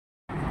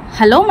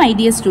Hello my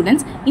dear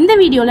students, in the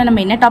video la நம்ம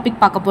என்ன topic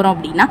பார்க்க போறோம்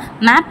அப்படினா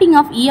mapping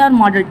of ER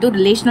model to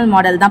relational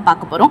model தான்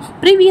பார்க்க போறோம்.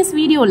 previous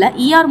videoல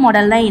ER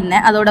model னா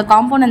என்ன, அதோட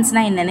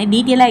componentsனா என்னன்னு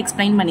டீடைலா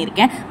எக்ஸ்பிளைன்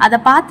பண்ணிருக்கேன். அத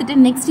பார்த்துட்டு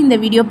next இந்த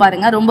வீடியோ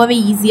பாருங்க, ரொம்பவே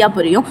ஈஸியா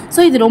புரியும்.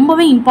 சோ இது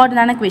ரொம்பவே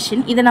இம்பார்ட்டன்ட்டான क्वेश्चन.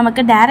 இத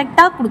நமக்கு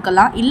டைரக்ட்டா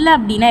கொடுக்கலாம். இல்ல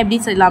அப்படினா எப்படி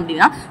சொல்லலாம்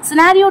அப்படினா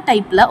scenario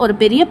டைப்ல ஒரு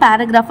பெரிய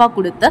பாராகிராஃபா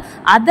கொடுத்து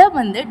அத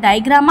வந்து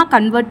டயகிராமா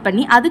கன்வர்ட்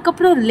பண்ணி அதுக்கு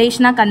அப்புறம்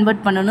ரிலேஷனா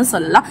கன்வர்ட் பண்ணனும்னு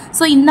சொல்லலாம்.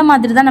 சோ இந்த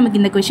மாதிரி தான்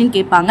நமக்கு இந்த क्वेश्चन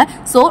கேட்பாங்க.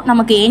 சோ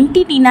நமக்கு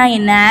entity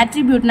என்ன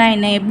attributeனா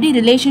என்ன எப்படி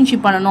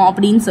ரிலேஷன்ஷிப் பண்ணனும்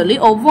அப்படினு சொல்லி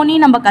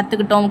ஒவ்வொண்ணையும் நம்ம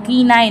கத்துக்கிட்டோம்.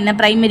 கீனா என்ன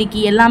பிரைமரி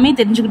கீ எல்லாமே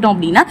தெரிஞ்சுக்கிட்டோம்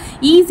அப்படினா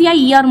ஈஸியா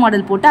ER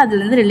மாடல் போட்டு அதுல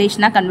இருந்து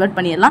ரிலேஷனா கன்வர்ட்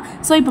பண்ணிடலாம்.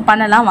 சோ இப்போ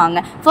பண்ணலாம்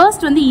வாங்க.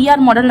 ஃபர்ஸ்ட் வந்து ER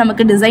மாடல்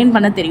நமக்கு டிசைன்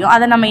பண்ண தெரியும்.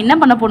 அத நம்ம என்ன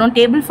பண்ண போறோம்,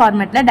 டேபிள்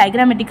ஃபார்மட்ல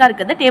டயகிராமேட்டிக்கா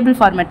இருக்கத டேபிள்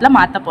ஃபார்மட்ல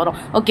மாத்த போறோம்.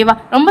 ஓகேவா?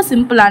 ரொம்ப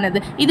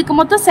சிம்பிளானது. இதுக்கு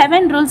மொத்தம்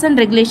 7 ரூல்ஸ்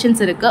அண்ட்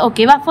ரெகுலேஷன்ஸ் இருக்கு.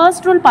 ஓகேவா?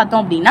 ஃபர்ஸ்ட் ரூல்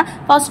பார்த்தோம் அப்படினா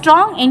for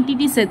strong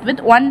entity set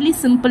with only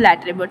simple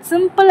attribute.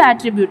 Simple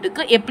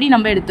attributeக்கு எப்படி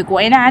நம்ம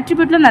எடுத்துக்குவோம்? ஏனா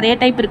attributeல நிறைய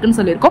டைப் இருக்குன்னு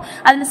சொல்லிருக்கோம்.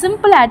 அதுல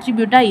சிம்பிள்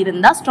attribute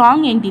இருந்தா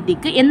ஸ்ட்ராங்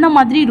என்டிட்டிக்கு என்ன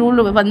மாதிரி ரூல்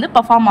வந்து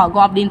பெர்ஃபார்ம்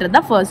ஆகும் அப்படின்றது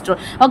தான் ஃபர்ஸ்ட்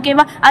ரூல்.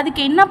 ஓகேவா?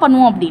 அதுக்கு என்ன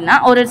பண்ணுவோம் அப்படினா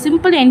ஒரு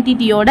சிம்பிள்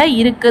என்டிட்டியோட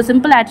இருக்கு,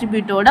 சிம்பிள்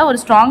attributeோட ஒரு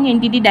ஸ்ட்ராங்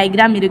என்டிட்டி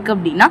டயகிராம் இருக்கு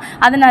அப்படினா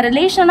அத நான்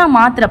ரிலேஷனா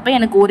மாத்துறப்ப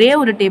எனக்கு ஒரே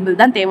ஒரு டேபிள்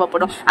தான்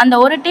தேவைப்படும். அந்த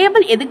ஒரு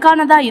டேபிள்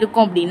எதுக்கானதா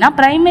இருக்கும் அப்படினா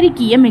பிரைமரி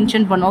கீயை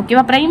மென்ஷன் பண்ணும்.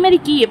 ஓகேவா?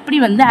 பிரைமரி கீ எப்படி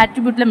வந்து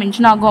attributeல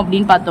மென்ஷன் ஆகும்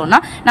அப்படின்னு பார்த்தோம்னா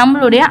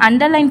நம்மளுடைய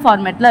அண்டர்லைன்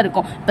ஃபார்மட்ல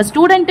இருக்கும். இப்ப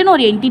ஸ்டூடெண்ட்னு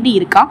ஒரு என்டிட்டி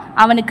இருக்கா,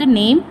 அவனுக்கு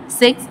நேம்,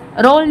 செக்ஸ்,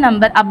 ரோல்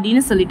நம்பர்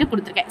அப்படின்னு சொல்லிட்டு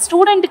கொடுத்துருக்கேன்.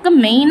 ஸ்டூடெண்ட்டுக்கு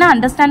மெயினா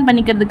அண்டர்ஸ்டாண்ட்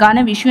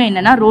பண்ணிக்கிறதுக்கான விஷயம்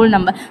என்னன்னா ரோல்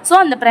நம்பர். ஸோ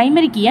அந்த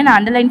பிரைமரி கீயை நான்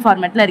அண்டர்லைன்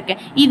ஃபார்மேட்ல இருக்கேன்.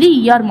 இது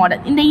ER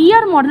மாடல். இந்த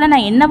ER மாடலை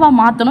நான் என்னவா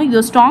மாற்றணும்,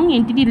 இது ஸ்ட்ராங்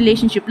என்டிட்டி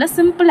ரிலேஷன்ஷிப்ல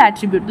சிம்பிள்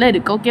attributeல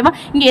இருக்கு. ஓகேவா?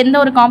 இங்க எந்த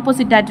ஒரு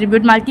composite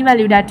attribute, multi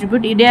valued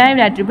attribute,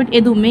 derived attribute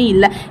எதுவுமே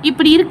இல்லை.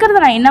 இப்படி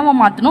இருக்கிறத நான் என்னவா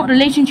மாற்றணும்,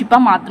 ரிலேஷன்ஷிப்பா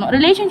மாற்றணும்.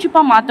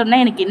 ரிலேஷன்ஷிப்பா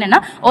மாற்றணும்னா எனக்கு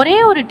என்னன்னா ஒரே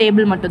ஒரு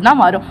டேபிள் மட்டும்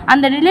தான் வரும்.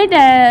 அந்த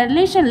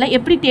ரிலேஷன்ல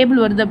எப்படி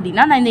டேபிள் வருது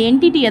அப்படின்னா நான் இந்த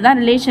என்டிட்டியை தான்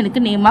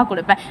ரிலேஷனுக்கு நேமா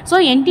கொடுப்பேன். ஸோ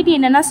என்டிட்டி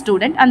என்னன்னா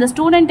ஸ்டூடெண்ட், அந்த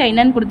ஸ்டூடெண்ட்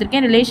என்னன்னு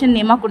கொடுத்துருக்கேன், ரிலேஷன்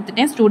நேமா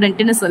கொடுத்துட்டேன்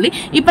ஸ்டூடெண்ட்னு சொல்லி.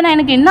 இப்போ நான்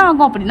எனக்கு என்ன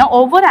ஆகும் அப்படின்னா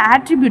ஒவ்வொரு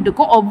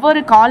ஆட்ரிபியூட்டுக்கும் ஒவ்வொரு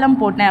காலம்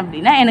போட்டேன்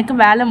அப்படின்னா எனக்கு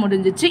வேலை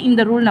முடிஞ்சிச்சு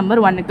இந்த ரூல்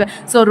நம்பர் 1க்கு.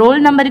 ஸோ ரோல்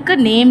நம்பருக்கு,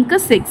 நேம்க்கு,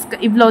 செக்ஸ்க்கு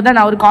இவ்வளவுதான்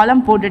நான் ஒரு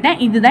காலம் போட்டுட்டேன்.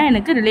 இதுதான்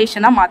எனக்கு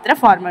ரிலேஷனா மாத்திர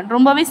ஃபார்மேட்.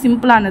 ரொம்பவே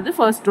சிம்பிளானது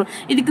ஃபர்ஸ்ட் ரூல்.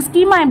 இதுக்கு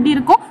ஸ்கீமா எப்படி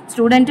இருக்கும்,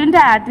 ஸ்டூடெண்ட்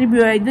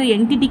ஆட்ரிபியூட் இது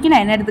என்டிட்டிக்கு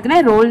நான் என்ன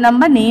எடுத்துக்கிறேன், ரோல்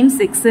நம்பர், நேம்,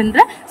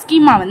 செக்ஸ்ன்ற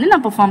ஸ்கீமா வந்து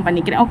நான் பெர்ஃபார்ம்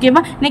பண்ணிக்கிறேன்.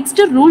 ஓகேவா?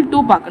 நெக்ஸ்ட் ரூல்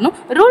 2 பார்க்கணும்.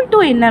 ரூல்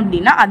 2 என்ன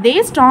அப்படின்னா அதே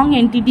strong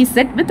entity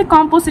set with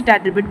composite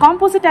attribute.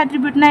 Composite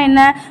attributeனா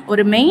என்ன,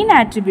 ஒரு மெயின்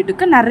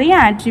attributeக்கு நிறைய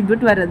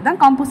attribute வர்றது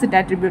தான் காம்போசிட்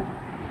attribute.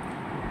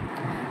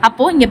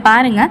 அப்போ இங்க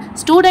பாருங்க,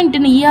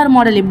 ஸ்டூடெண்ட்னு ER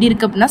மாடல் எப்படி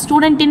இருக்கு அப்படின்னா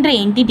ஸ்டூடெண்ட்ன்ற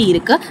என்டிட்டி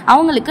இருக்கு,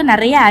 அவங்களுக்கு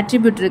நிறைய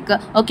attribute இருக்கு.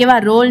 ஓகேவா?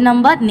 ரோல்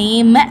நம்பர்,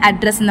 நேம்,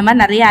 அட்ரஸ் இந்த மாதிரி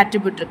நிறைய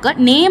attribute இருக்கு.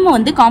 நேம்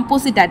வந்து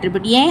காம்போசிட்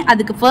attribute. ஏன்,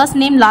 அதுக்கு first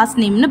name, last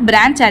நேம்னு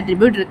branch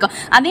attribute இருக்கு.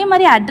 அதே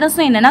மாதிரி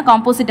அட்ரஸும் என்னன்னா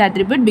காம்போசிட்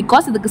attribute,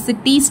 பிகாஸ் இதுக்கு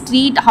சிட்டி,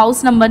 ஸ்ட்ரீட்,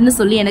 ஹவுஸ் நம்பர்னு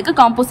சொல்லி எனக்கு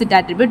காம்போசிட்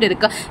attribute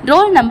இருக்கு.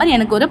 ரோல் நம்பர்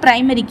எனக்கு ஒரு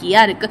பிரைமரி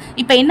கீயா இருக்கு.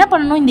 இப்போ என்ன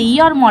பண்ணணும், இந்த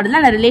ER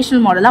மாடலை நான்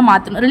ரிலேஷனல் மாடலா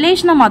மாற்றணும்.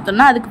 ரிலேஷனா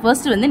மாற்றணும்னா அதுக்கு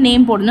ஃபர்ஸ்ட் வந்து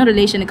நேம் போடணும்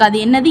ரிலேஷனுக்கு.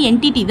 அது என்னது,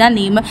 என்டிட்டி தான்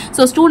நேம்.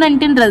 ஸோ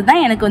ஸ்டூடெண்ட்ன்றது தான்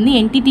எனக்கு வந்து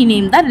என்டிட்டி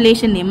நேம் தான்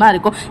ரிலேஷன் நேமா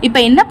இருக்கும். இப்போ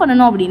என்ன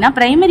பண்ணணும் அப்படின்னா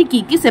பிரைமரி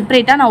கீக்கு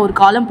செப்பரேட்டா நான் ஒரு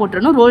காலம்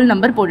போட்டுறணும், ரோல்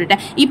நம்பர்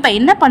போட்டுட்டேன். இப்போ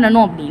என்ன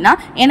பண்ணணும் அப்படின்னா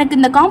எனக்கு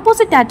இந்த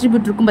காம்போசிட்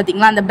attribute இருக்கும்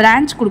பாத்தீங்களா, அந்த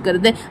பிரான்ச்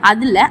கொடுக்கறது,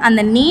 அதுல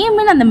அந்த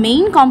நேம்னு அந்த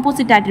மெயின்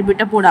காம்போசிட்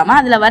attribute போடாம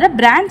அதுல வர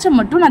பிரான்ச்சை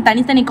மட்டும் நான்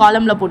தனித்தனி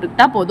காலம்ல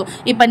போட்டுக்கிட்டா போதும்.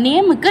 இப்போ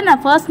நேமுக்கு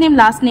நான் ஃபர்ஸ்ட் நேம்,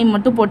 லாஸ்ட் நேம்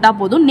மட்டும் போட்டா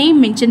போதும், நேம்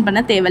மென்ஷன்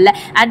பண்ண தேவையில்ல.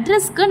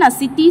 அட்ரஸ்க்கு நான்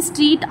சிட்டி,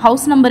 ஸ்ட்ரீட்,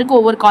 ஹவுஸ் நம்பருக்கு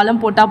ஒவ்வொரு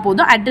காலம் போட்டா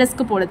போதும்,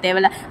 அட்ரஸ்க்கு போட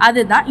தேவையில்ல.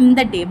 அதுதான்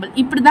இந்த டேபிள்.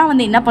 இப்படிதான்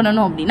வந்து என்ன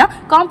பண்ணணும் அப்படின்னா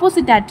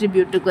காம்போசிட்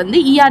attributeக்கு வந்து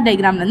ER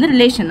டயகிராம்ல இருந்து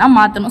ரிலேஷனா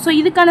மாத்தணும். சோ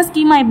இதுக்கான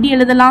ஸ்கீமா எப்படி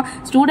எழுதலாம்,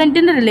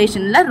 student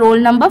ரிலேஷன்ல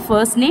roll number,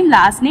 first name,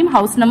 last name,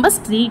 house number,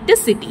 street,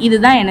 city,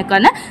 இதுதான்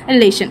எனக்கான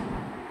relation.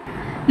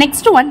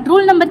 Next one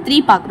rule number 3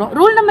 பார்க்குறோம்.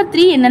 ரூல் நம்பர்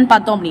 3 என்னன்னு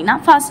பார்த்தோம் அப்படின்னா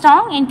for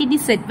strong entity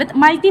set with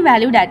multi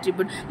valued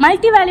attribute.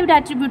 Multi valued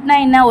attributeனா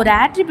என்ன, ஒரு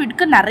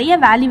attributeக்கு நிறைய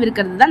வேல்யூ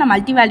இருக்கிறது தான் நான்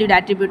மல்டி வேல்யூட்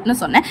attributeனு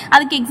சொன்னேன்.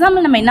 அதுக்கு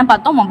எக்ஸாம்பிள் நம்ம என்ன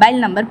பார்த்தோம், மொபைல்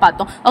நம்பர்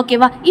பார்த்தோம்.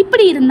 ஓகேவா?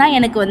 இப்படி இருந்தா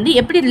எனக்கு வந்து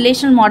எப்படி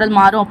ரிலேஷனல் மாடல்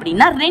மாறும்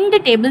அப்படின்னா 2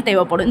 டேபிள்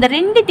தேவைப்படும். இந்த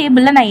 2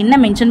 டேபிள்ல நான் என்ன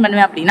மென்ஷன்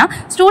பண்ணுவேன் அப்படின்னா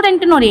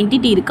ஸ்டூடெண்ட்னு ஒரு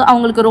என்டிட்டி இருக்கு,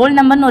 அவங்களுக்கு ரோல்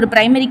நம்பர்னு ஒரு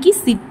primary key,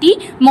 city,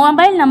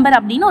 mobile number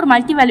அப்படின்னு ஒரு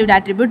மல்டி வேல்யூட்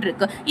attribute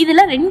இருக்கு.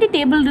 இதுல 2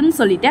 டேபிள்னு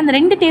சொல்லிட்டு அந்த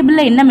 2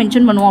 டேபிள்ல என்ன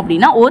மென்ஷன் பண்ணுவோம்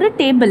அப்படின்னா ஒரு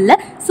டேபிள்ல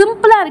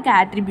சிம்பிளா இருக்க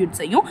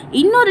attributesையும்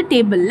இன்னொரு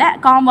டேபிள்ல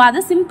அது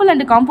சிம்பிள்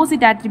அண்ட்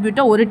காம்போசிட் attribute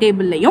ஒரு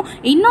டேபிள்லையும்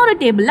இன்னொரு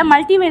டேபிள்ல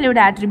மல்டி வேல்யூட்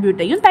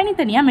attributeையும்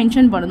தனித்தனியா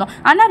மென்ஷன் பண்ணணும்.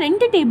 ஆனா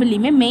 2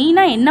 டேபிள்லயுமே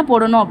மெயினா என்ன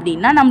போடணும்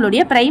அப்படின்னா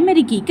நம்மளுடைய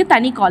பிரைமரி கீக்கு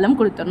தனி காலம்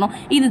கொடுத்துடணும்.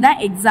 இதுதான்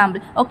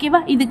எக்ஸாம்பிள்.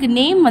 ஓகேவா? இதுக்கு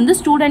நேம் வந்து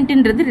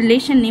ஸ்டூடெண்ட்ன்றது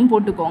ரிலேஷன் நேம்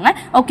போட்டுக்கோங்க.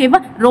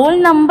 ஓகேவா? ரோல்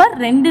நம்பர்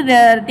 2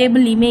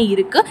 டேபிள்லயுமே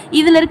இருக்கு.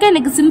 இதுல இருக்க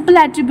எனக்கு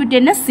சிம்பிள் attribute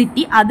என்ன,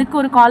 சிட்டி, அதுக்கு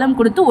ஒரு காலம்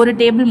கொடுத்து ஒரு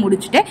டேபிள்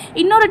முடிச்சுட்டேன்.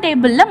 இன்னொரு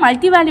டேபிள்ல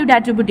மல்டி வேல்யூட்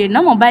attribute என்ன,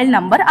 மொபைல்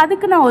நம்பர்,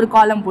 அதுக்கு நான் ஒரு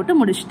காலம் போட்டு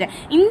முடிச்சிட்டேன்.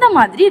 இந்த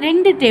மாதிரி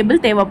 2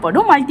 டேபிள்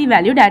தேவைப்படும் மல்டி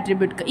வேல்யூட்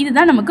attributeக்கு.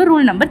 இதுதான் நமக்கு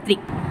ரூல் நம்பர் 3.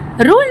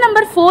 ரூல்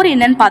நம்பர் 4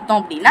 என்னன்னு பார்த்தோம்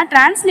அப்படின்னா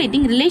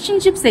translating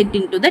relationship set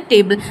into the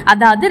table.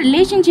 அதாவது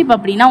ரிலேஷன்ஷிப்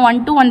அப்படின்னா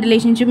 1-to-1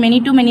 ரிலேஷன்ஷிப்,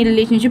 மெனி-to-மெனி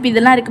ரிலேஷன்ஷிப்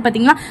இதெல்லாம் இருக்கு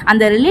பாத்தீங்களா.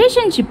 அந்த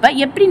ரிலேஷன்ஷிப்பை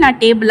எப்படி நான்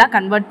டேபிளா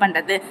கன்வெர்ட்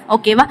பண்றது,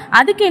 ஓகேவா?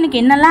 அதுக்கு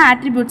எனக்கு என்னெல்லாம்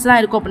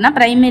ஆட்ரிபியூட்ஸ்லாம் இருக்கும் அப்படின்னா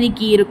பிரைமரி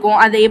கீ இருக்கும்.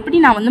 அதை எப்படி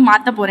நான் வந்து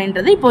மாற்ற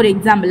போறேன்றது இப்போ ஒரு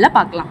எக்ஸாம்பிள்ல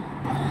பார்க்கலாம்.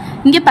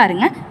 இங்கே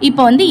பாருங்க,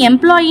 இப்போ வந்து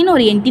எம்ப்ளாயின்னு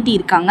ஒரு என்டிட்டி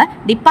இருக்காங்க,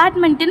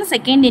 டிபார்ட்மெண்ட்னு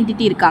செகண்ட்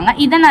என்டிட்டி இருக்காங்க.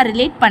 இதை நான்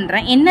ரிலேட்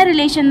பண்ணுறேன். என்ன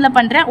ரிலேஷனில்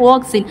பண்ணுறேன்?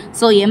 Works in.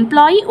 So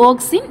employee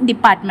works in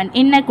department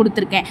என்ன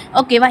கொடுத்துருக்கேன்,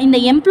 ஓகேவா? இந்த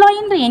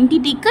எம்ப்ளாயின்ற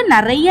என்டிட்டிக்கு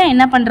நிறைய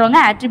என்ன பண்ணுறவங்க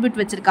ஆட்ரிபியூட்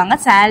வச்சுருக்காங்க.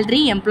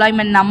 Salary,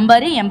 employment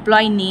number,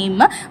 employee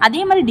name.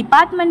 அதே மாதிரி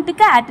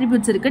டிபார்ட்மெண்ட்டுக்கு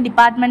ஆட்ரிபியூட்ஸ் இருக்குது.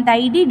 டிபார்ட்மெண்ட்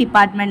ஐடி,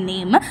 டிபார்ட்மெண்ட்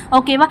நேம்,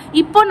 ஓகேவா?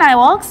 இப்போ நான்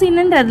ஒர்க்ஸ்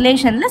இன்ன்ற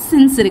ரிலேஷனில்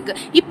சின்ஸ்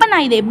இருக்குது. இப்போ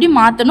நான் இதை எப்படி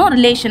மாற்றணும்?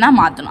 ரிலேஷனாக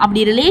மாற்றணும்.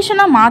 அப்படி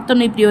ரிலேஷனாக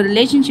மாற்றணும் இப்படி ஒரு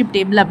ரிலேஷன்ஷிப்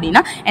டேபிள் அப்படி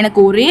எனக்கு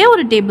ஒரே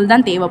ஒரு டேபிள்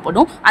தான்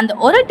தேவைப்படும். அந்த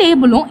ஒரு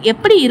டேபிளும்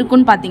எப்படி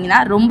இருக்குன்னு பாத்தீங்கன்னா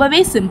ரொம்பவே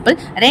சிம்பிள்.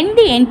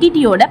 ரெண்டு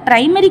என்டிட்டியோட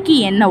பிரைமரி கீ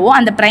என்னவோ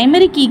அந்த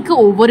பிரைமரி கீக்கு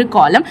ஒவ்வொரு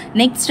காலம்,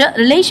 நெக்ஸ்ட்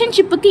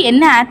ரிலேஷன்ஷிப்புக்கு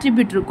என்ன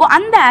ஆட்ரிபியூட் இருக்கோ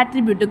அந்த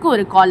ஆட்ரிபியூட்டுக்கு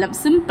ஒரு காலம்.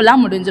 சிம்பிளா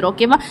முடிஞ்சிடும்,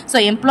 ஓகேவா? ஸோ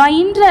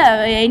எம்ப்ளாயின்ற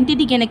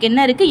என்டிட்டிக்கு எனக்கு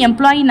என்ன இருக்கு?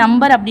 எம்ப்ளாயி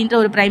நம்பர் அப்படின்ற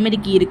ஒரு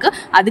பிரைமரி கீ இருக்கு,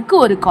 அதுக்கு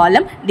ஒரு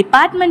காலம்.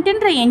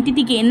 டிபார்ட்மெண்ட்ன்ற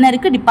என்டிட்டிக்கு என்ன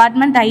இருக்கு?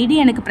 டிபார்ட்மெண்ட் ஐடி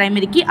எனக்கு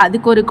பிரைமரி கீ,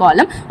 அதுக்கு ஒரு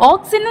காலம்.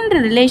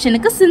 ஆக்சின்ன்ற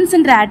ரிலேஷனுக்கு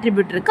சின்ஸ்ன்ற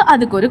ஆட்ரிபியூட் இருக்கு,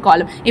 அதுக்கு ஒரு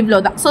காலம்.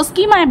 இவ்வளவுதான். ஸோ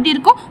ஸ்கீமா எப்படி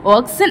இருக்கும்?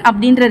 ஒர்க்ஸன்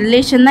அப்படின்ற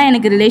ரிலேஷன் தான்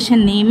எனக்கு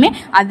ரிலேஷன் நேமே,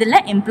 அதில்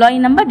employee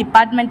number,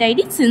 department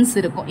IT, since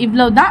இருக்கும்.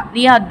 இவ்வளவுதான்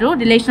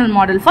relational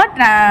model for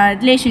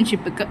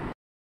ரிலேஷன்ஷிப்புக்கு.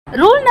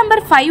 Rule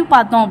number 5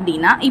 பார்த்தோம்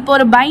அப்படின்னா இப்போ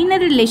ஒரு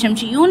பைனரி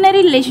ரிலேஷன்ஷிப், யூனரி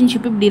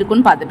ரிலேஷன்ஷிப் இப்படி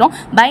இருக்குன்னு பார்த்துட்டோம்.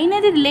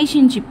 பைனரி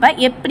ரிலேஷன்ஷிப்பை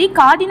எப்படி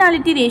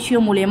கார்டினாலிட்டி ரேஷியோ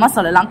மூலமா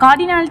சொல்லலாம்.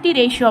 கார்டினாலிட்டி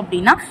ரேஷியோ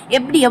அப்படின்னா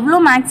எப்படி எவ்வளோ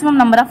மேக்ஸிமம்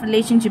நம்பர் ஆஃப்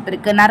ரிலேஷன்ஷிப்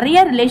இருக்கு,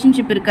 நிறைய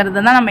ரிலேஷன்ஷிப் இருக்கிறது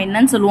தான் நம்ம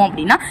என்னன்னு சொல்லுவோம்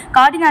அப்படின்னா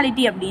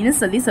கார்டினாலிட்டி அப்படின்னு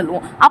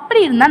சொல்லுவோம்.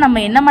 அப்படி இருந்தால்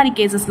நம்ம என்ன மாதிரி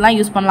கேசஸ்லாம்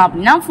யூஸ் பண்ணலாம்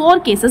அப்படின்னா 4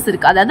 கேசஸ்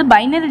இருக்கு. அதாவது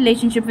binary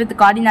relationship with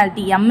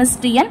cardinality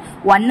M:n,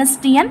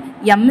 1:n,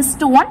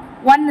 M:1,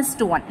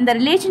 1:1 இந்த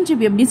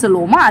ரிலேஷன்ஷிப் எப்படி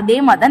சொல்லுவோமோ அதே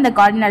மாதிரி தான் இந்த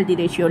கார்டினாலிட்டி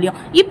ரேஷியோலையும்.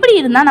 இப்படி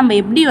இருந்தால் நம்ம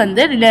எப்படி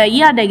வந்து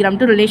ER டயக்ராம்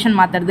டு ரிலேஷன்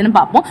மாற்றுறதுன்னு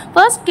பார்ப்போம்.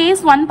 ஃபர்ஸ்ட்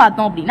கேஸ் 1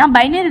 பார்த்தோம் அப்படின்னா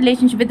binary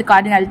relationship with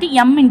cardinality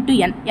M:n.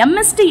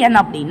 M:n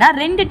அப்படின்னா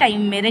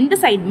ரெண்டு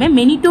சைடுமே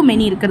மெனி டு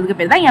மெனி இருக்கிறதுக்கு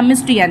பேர் தான்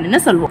M:n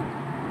சொல்லுவோம்.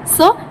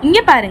 ஸோ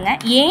இங்கே பாருங்க,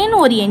 ஏன்னு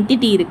ஒரு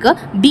என்டிட்டி இருக்கு,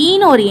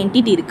 பின்னு ஒரு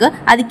என்டிட்டி இருக்கு.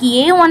 அதுக்கு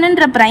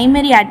A1ன்ற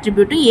பிரைமரி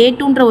ஆட்ரிபியூட்டும்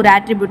A2ன்ற ஒரு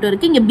ஆட்ரிபியூட்டும்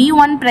இருக்கு. இங்கே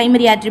B1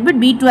 primary attribute,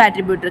 B2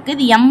 attribute இருக்கு.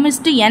 இது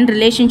M:n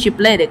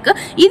ரிலேஷன்ஷிப்ல இருக்கு.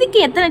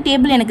 இதுக்கு எத்தனை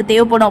டேபிள் எனக்கு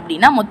தேவைப்படும்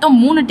அப்படின்னா மொத்தம்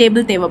 3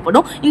 டேபிள்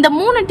தேவைப்படும். இந்த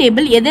 3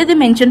 டேபிள் எது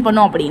மென்ஷன்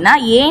பண்ணும் அப்படின்னா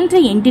Aன்ற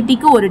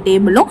என்டிட்டிக்கு ஒரு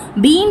டேபிளும்,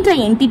 Bன்ற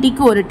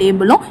என்டிட்டிக்கு ஒரு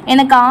டேபிளும்,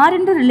 எனக்கு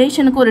Rன்ற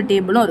ரிலேஷனுக்கு ஒரு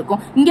டேபிளும்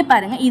இருக்கும். இங்கே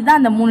பாருங்க,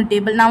 இதுதான் அந்த 3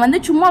 டேபிள். நான்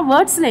வந்து சும்மா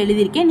வேர்ட்ஸ்ல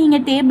எழுதியிருக்கேன், நீங்க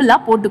டேபிளா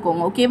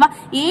போட்டுக்கோங்க, ஓகேவா?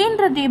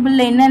 ஏன்ற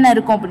டேபிள்ல என்னென்ன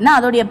இருக்கும் அப்படின்னா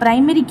அதோடைய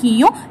பிரைமரி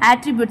கீயும்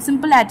ஆட்ரிபியூட்,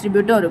 சிம்பிள்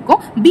ஆட்ரிபியூட்டும் இருக்கும்.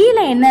 பில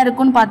என்ன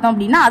இருக்கும்னு பார்த்தோம்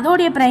அப்படின்னா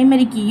அதோடைய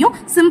பிரைமரி கீயும்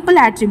சிம்பிள்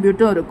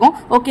ஆட்ரிபியூட்டும் இருக்கும்,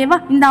 ஓகேவா?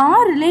 இந்த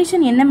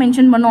ரிலேஷன் என்ன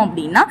மென்ஷன் பண்ணும்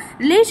அப்படின்னா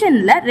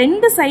ரிலேஷன்ல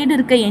ரெண்டு சைடு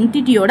இருக்க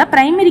என்டிட்டியோட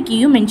பிரைமரி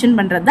கீயும் மென்ஷன்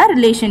பண்றது தான்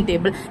ரிலேஷன்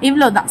டேபிள்.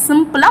 இவ்வளவுதான்,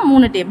 சிம்பிளா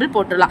 3 டேபிள்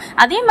போட்டுடலாம்.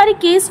 அதே மாதிரி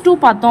கேஸ் 2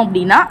 பார்த்தோம்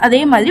அப்படின்னா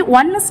அதே மாதிரி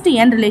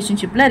 1:n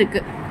ரிலேஷன்ஷிப்ல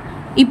இருக்கு.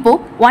 இப்போ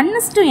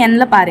 1:n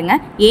பாருங்க,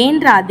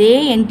 ஏன்ற அதே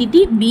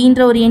என்டிட்டி,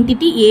 பீன்ற ஒரு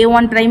entity,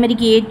 A1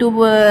 பிரைமரிக்கு A2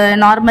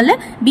 normal,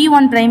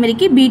 B1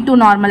 பிரைமரிக்கு B2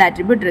 normal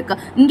attribute இருக்கு.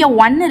 இங்க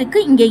 1 இருக்கு,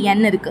 இங்க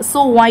n இருக்கு.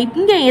 ஸோ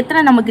இங்க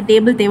எத்தனை நமக்கு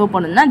டேபிள்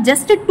தேவைப்படும்னா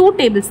ஜஸ்ட் 2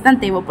 டேபிள்ஸ் தான்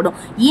தேவைப்படும்.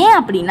 ஏன்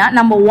அப்படின்னா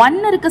நம்ம 1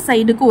 இருக்க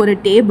சைடுக்கு ஒரு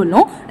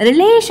டேபிளும்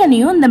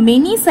ரிலேஷனையும் இந்த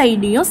மெனி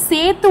சைடையும்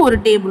சேர்த்து ஒரு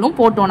டேபிளும்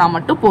போட்டோம்னா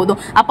மட்டும்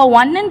போதும். அப்போ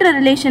 1ன்ற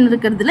ரிலேஷன்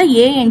இருக்கிறதுல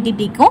A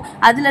என்டிட்டிக்கும்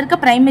அதுல இருக்க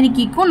பிரைமரி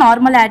கீக்கும்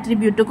நார்மல்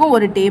ஆட்ரிபியூட்டுக்கும்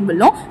ஒரு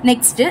டேபிளும்,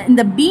 நெக்ஸ்ட் இந்த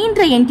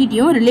பீன்ற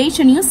என்டிட்டியும்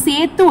ரிலேஷனையும்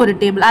சேர்த்து ஒரு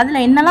டேபிள்.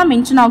 அதுல என்னெல்லாம்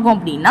மென்ஷன் ஆகும்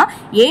அப்படின்னா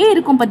A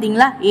இருக்கும்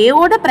பாத்தீங்களா,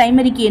 ஏவோட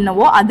பிரைமரி கீ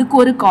என்னவோ அதுக்கு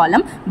ஒரு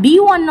காலம்,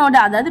 B1ஓட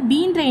அதாவது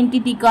பீன்ற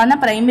என்டிட்டிக்கான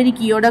பிரைமரி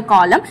கீயோட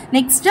காலம்,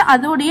 நெக்ஸ்ட்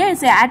அதோடைய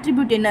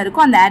ஆட்ரிபியூட் என்ன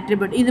இருக்கோ அந்த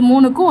ஆட்ரிபியூட், இது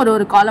 3க்கும்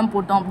ஒரு காலம்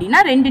போட்டோம்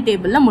அப்படின்னா 2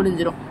 டேபிள்ல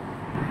முடிஞ்சிடும்.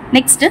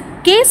 நெக்ஸ்ட்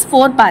கேஸ்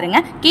 4 பாருங்க.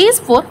 Case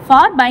 4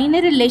 for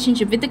binary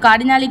relationship with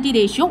cardinality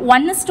ratio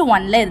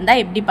 1:1ல இருந்தா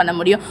எப்படி பண்ண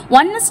முடியும்?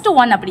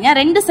 1:1 அப்படின்னா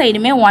ரெண்டு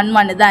சைடுமே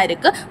 1:1 தான்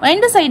இருக்கு.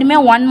 ரெண்டு சைடுமே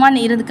 1:1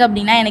 இருக்கு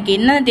அப்படின்னா எனக்கு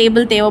என்ன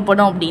டேபிள்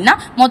தேவைப்படும் அப்படின்னா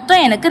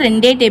மொத்தம் எனக்கு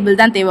 2 டேபிள்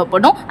தான்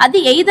தேவைப்படும். அது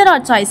எய்தர்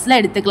ஆர் சாய்ஸ்ல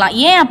எடுத்துக்கலாம்.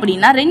 ஏன்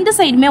அப்படின்னா ரெண்டு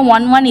சைடுமே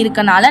 1:1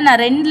 இருக்கனால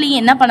நான்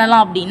ரெண்டுலயும் என்ன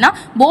பண்ணலாம் அப்படின்னா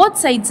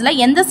போத் சைட்ஸ்ல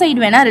எந்த சைடு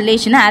வேணா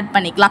ரிலேஷனை ஆட்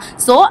பண்ணிக்கலாம்.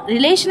 ஸோ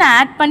ரிலேஷனை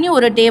ஆட் பண்ணி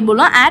ஒரு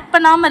டேபிளும் ஆட்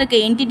பண்ணாம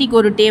இருக்க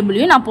என்டிட்டிக்கு ஒரு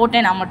டேபிளையும் நான்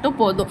போட்டேன்னா மட்டும்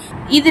போதும்.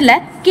 இதுல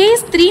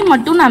கேஸ் 3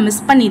 மட்டும் நான்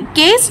மிஸ் பண்ணிருக்கேன்.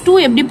 கேஸ் 2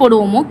 எப்படி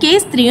போடுவோமோ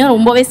கேஸ் 3யும்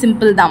ரொம்பவே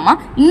சிம்பிள் தான்மா.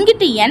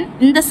 இங்கிட்டு n,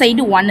 இந்த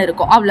சைடு 1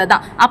 இருக்கும்,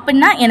 அவ்வளவுதான்.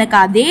 அப்படின்னா எனக்கு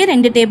அதே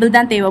 2 டேபிள்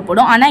தான்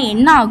தேவைப்படும். ஆனா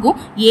என்ன ஆகும்,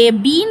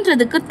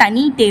 ஏபின்றதுக்கு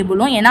தனி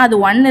டேபிளும், ஏன்னா அது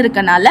 1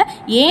 இருக்கனால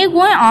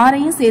ஏவும்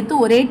ஆரையும்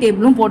சேர்த்து ஒரே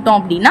டேபிளும் போட்டோம்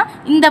அப்படின்னா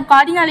இந்த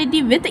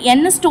கார்டினாலிட்டி வித்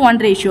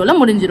n:1 ரேஷியோல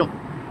முடிஞ்சிடும்.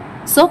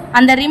 ஸோ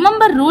அந்த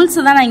ரிமெம்பர் ரூல்ஸ்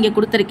தான் நான் இங்கே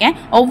கொடுத்துருக்கேன்.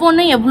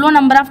 ஒவ்வொன்றும் எவ்வளோ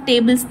நம்பர் ஆஃப்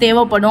டேபிள்ஸ்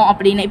தேவைப்படும்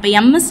அப்படின்னு. இப்போ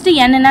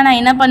m/n நான்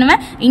என்ன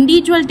பண்ணுவேன்,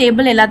 இண்டிவிஜுவல்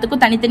டேபிள்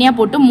எல்லாத்துக்கும் தனித்தனியாக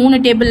போட்டு 3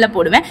 டேபிளில்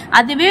போடுவேன்.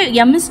 அதுவே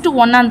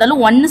m/1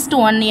 இருந்தாலும்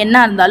 1/1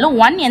 என்ன இருந்தாலும்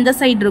 1 எந்த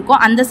சைடு இருக்கோ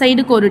அந்த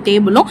சைடுக்கு ஒரு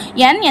டேபிளும்,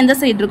 n எந்த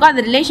சைடு இருக்கோ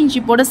அது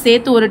ரிலேஷன்ஷிப்போட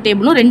சேர்த்து ஒரு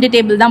டேபிளும் 2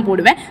 டேபிள் தான்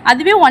போடுவேன்.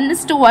 அதுவே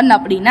 1/1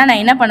 அப்படின்னா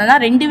நான் என்ன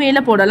பண்ணலாம், 2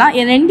 வேல போடலாம்.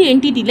 2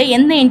 என்டிட்டியில்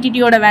எந்த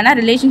என்டிட்டியோட வேணால்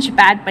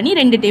ரிலேஷன்ஷிப் ஆட் பண்ணி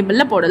 2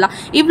 டேபிளில் போடலாம்.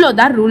 இவ்வளோ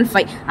தான் ரூல்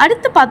 5.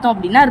 அடுத்து பார்த்தோம்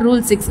அப்படின்னா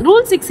ரூல் 6.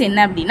 ரூல் 6 என்ன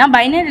அப்படின்னா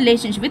binary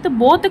relationship with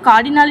both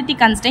cardinality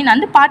constraint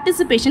and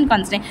participation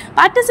constraint.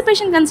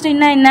 Participation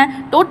constraint என்ன,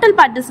 டோட்டல்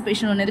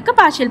பார்ட்டிசிபேஷன் ஒன்று இருக்கு,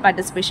 பார்ஷியல்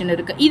பார்ட்டிசிபேஷன்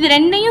இருக்கு. இது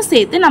ரெண்டையும்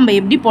சேர்த்து நம்ம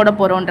எப்படி போட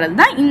போறோம்ன்றது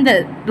தான் இந்த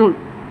ரூல்.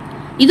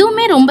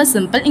 இதுவுமே ரொம்ப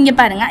சிம்பிள். இங்கே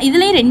பாருங்க,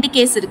 இதுலேயும் 2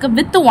 கேஸ் இருக்கு.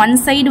 வித் ஒன்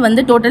சைடு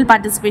வந்து டோட்டல்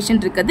பார்ட்டிசிபேஷன்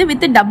இருக்குது,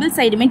 வித் டபுள்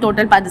சைடுமே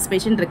டோட்டல்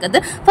பார்ட்டிசிபேஷன் இருக்குது.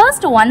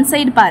 ஃபர்ஸ்ட் ஒன்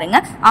சைடு பாருங்க,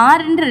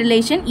 ஆர் என்ற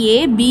ரிலேஷன்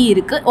ஏபி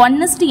இருக்கு,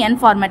 1:n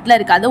ஃபார்மேட்ல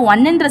இருக்கு. அது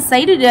 1 என்ற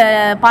சைடு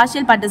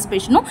பார்ஷியல்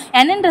பார்ட்டிசிபேஷனும்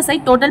n என்ற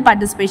சைடு டோட்டல்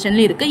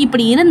பார்ட்டிசிபேஷன்ல இருக்கு.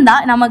 இப்படி இருந்தா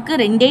நமக்கு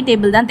 2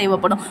 டேபிள் தான்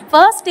தேவைப்படும்.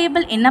 ஃபர்ஸ்ட்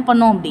டேபிள் என்ன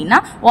பண்ணோம் அப்படின்னா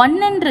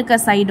 1 இருக்க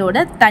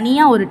சைடோட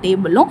தனியா ஒரு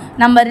டேபிளும்,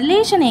 நம்ம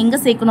ரிலேஷன் எங்க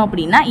சேர்க்கணும்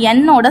அப்படின்னா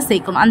n-ஓட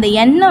சேர்க்கணும். அந்த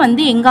n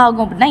வந்து எங்க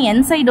ஆகும் அப்படின்னா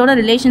n சைடோட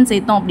ரிலேஷன்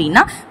சேர்த்தோம்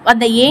அப்படின்னா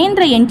அந்த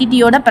ஏன்ற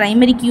என்டிட்டியோட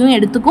பிரைமரி கீயும்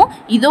எடுத்துக்கும்,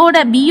 இதோட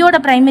பியோட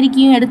பிரைமரி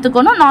கீயும்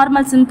எடுத்துக்கணும்,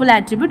 நார்மல் சிம்பிள்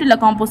ஆட்ரிபியூட் இல்ல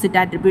காம்போசிட்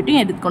ஆட்ரிபியூட்டும்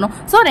எடுத்துக்கணும்.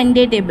 ஸோ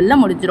 2 டேபிள்ல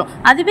முடிஞ்சிடும்.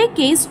 அதுவே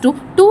கேஸ்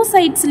 2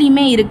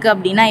 சைட்ஸ்லயுமே இருக்கு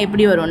அப்படின்னா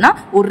எப்படி வரும்னா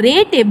ஒரே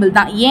டேபிள்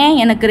தான். ஏன்,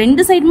 எனக்கு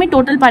 2 சைடுமே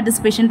டோட்டல்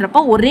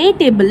பார்ட்டிசிபேஷன்றப்ப ஒரே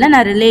டேபிள்ல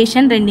நான்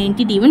ரிலேஷன் 2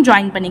 என்டிட்டியும்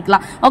ஜாயின்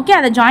பண்ணிக்கலாம். ஓகே,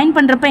 அதை ஜாயின்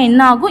பண்றப்ப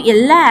என்ன ஆகும்,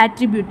 எல்லா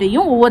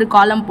ஆட்ரிபியூட்டையும் ஒவ்வொரு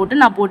காலம்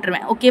போட்டு நான்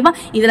போட்டுருவேன். ஓகேவா,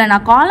 இதுல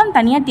நான் காலம்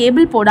தனியா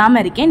டேபிள் போடாம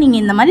இருக்கேன். நீங்க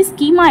இந்த மாதிரி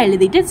ஸ்கீமா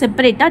எழுதிட்டு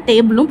செப்பரேட்டா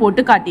டேபிளும் போட்டு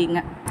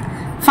காட்டிங்க.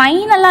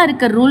 ஃபைனலாக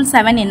இருக்க ரூல்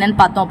 7 என்னன்னு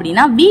பார்த்தோம்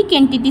அப்படின்னா வீக்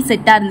என்டிட்டி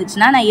செட்டாக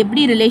இருந்துச்சுன்னா நான்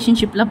எப்படி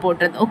ரிலேஷன்ஷிப்பில்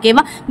போடுறது.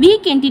 ஓகேவா,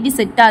 வீக் என்டிட்டி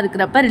செட்டாக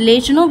இருக்கிறப்ப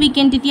ரிலேஷனும் வீக்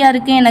என்டிட்டியாக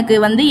இருக்குது, எனக்கு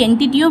வந்து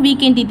என்டிட்டியும்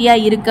வீக்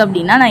என்டிட்டியாக இருக்குது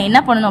அப்படின்னா நான்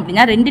என்ன பண்ணணும்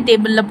அப்படின்னா 2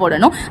 டேபிளில்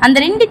போடணும்.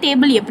 அந்த 2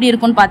 டேபிள் எப்படி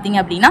இருக்கும்னு பார்த்தீங்க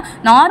அப்படின்னா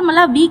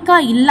நார்மலாக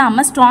வீக்காக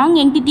இல்லாமல் ஸ்ட்ராங்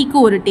என்டிட்டிக்கு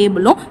ஒரு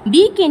டேபிளும்,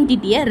 வீக்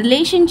என்டிட்டியை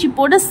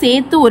ரிலேஷன்ஷிப்போட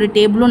சேர்த்து ஒரு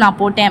டேபிளும் நான்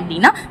போட்டேன்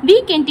அப்படின்னா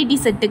week entity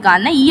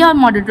செட்டுக்கான ER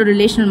model to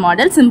relational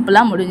model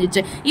சிம்பிளாக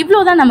முடிஞ்சிச்சு.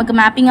 இவ்வளோதான் நமக்கு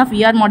mapping of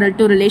ER model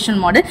to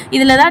relational model.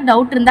 இதில் ஏதாவது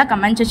டவுட் இருந்தால்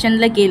கமெண்ட்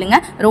செக்ஷன்ல கேளுங்க.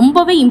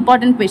 ரொம்பவே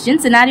இம்பார்ட்டன்ட்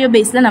கொஸ்டின், சினாரியோ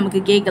பேஸ்ல நமக்கு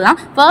கேட்கலாம்.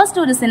 ஃபர்ஸ்ட்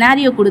ஒரு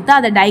சினாரியோ கொடுத்து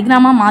அதை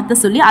டயக்ராமா மாற்ற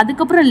சொல்லி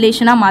அதுக்கப்புறம்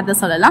ரிலேஷனா மாற்ற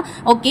சொல்லலாம்.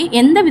 ஓகே,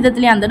 எந்த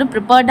விதத்துலயா இருந்தாலும்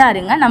ப்ரிப்பேர்டா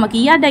இருங்க.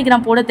 நமக்கு ER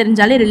டயக்ராம் போட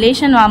தெரிஞ்சாலே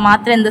ரிலேஷன்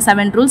மாற்ற இந்த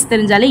 7 ரூல்ஸ்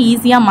தெரிஞ்சாலே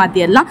ஈஸியாக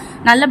மாற்றிடலாம்.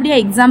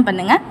 நல்லபடியாக எக்ஸாம்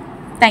பண்ணுங்க.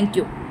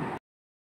 தேங்க்யூ.